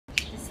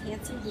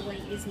handsome boy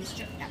is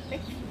Mr.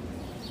 Epic.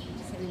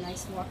 Just had a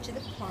nice walk to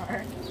the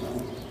car.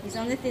 He's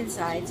on the thin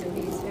side, so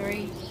he's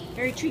very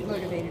treat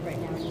motivated right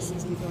now, and he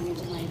sees me going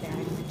into my bag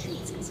of the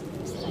treats because he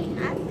knows that I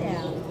have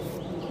them.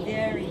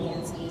 Very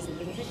handsome. He's a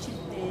little bit too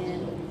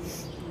thin.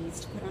 He needs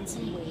to put on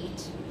some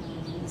weight.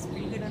 He's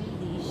pretty good on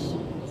the leash.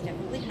 He's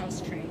definitely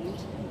house trained.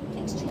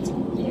 Takes treats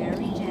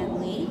very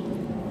gently.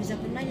 He's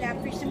up in my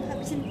lap for some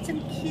hugs and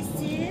some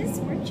kisses.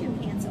 Weren't you,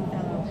 handsome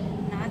fellow?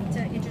 Not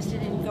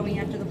interested in going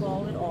after the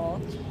ball at all.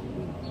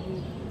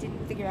 We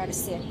didn't figure out a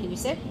sit. Can you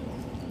sit?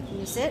 Can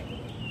you sit?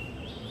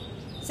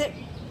 Sit.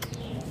 I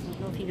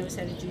don't know if he knows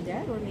how to do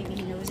that, or maybe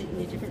he knows it in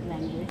a different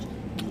language.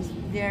 He's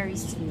very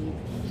sweet.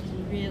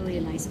 Really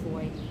a nice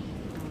boy.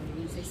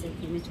 As I said,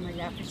 came into my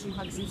lap for some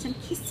hugs and some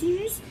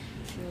kisses.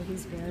 So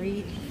he's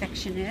very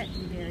affectionate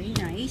and very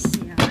nice.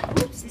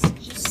 Yeah. Oops,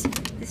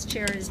 this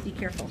chair is, be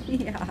careful.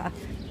 Yeah.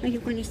 Are you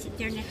going to sit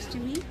there next to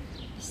me?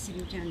 He's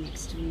sitting down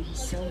next to me.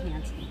 He's so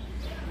handsome.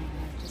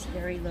 Just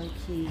very low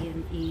key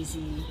and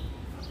easy.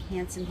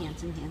 Handsome,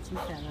 handsome, handsome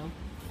fellow.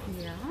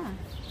 Yeah.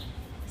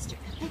 Mr.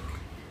 Epic.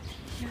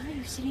 Yeah,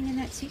 you're sitting in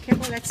that seat.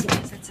 Careful, that's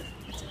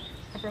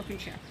a broken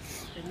chair.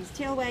 But he's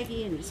tail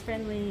waggy and he's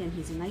friendly and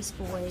he's a nice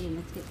boy, and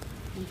let's get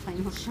in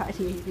final shot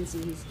here. You can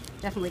see he's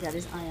definitely got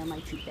his eye on my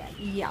treat bag.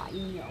 Yeah, I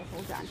know.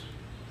 Hold on.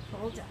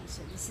 Hold on.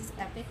 So this is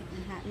Epic at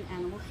Manhattan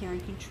Animal Care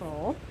and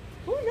Control.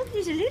 Oh, look,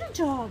 there's a little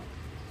dog.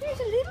 There's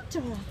a little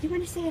dog. You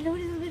want to say hello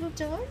to the little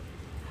dog?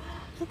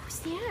 Look who's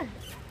there.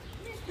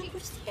 Look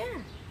who's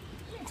there.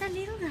 It's a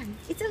little one.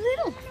 It's a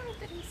little.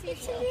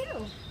 It's a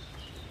little.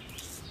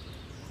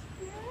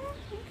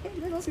 Okay,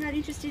 Little's not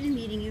interested in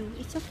meeting you.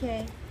 It's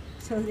okay.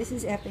 So this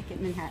is Epic at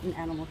Manhattan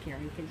Animal Care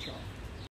and Control.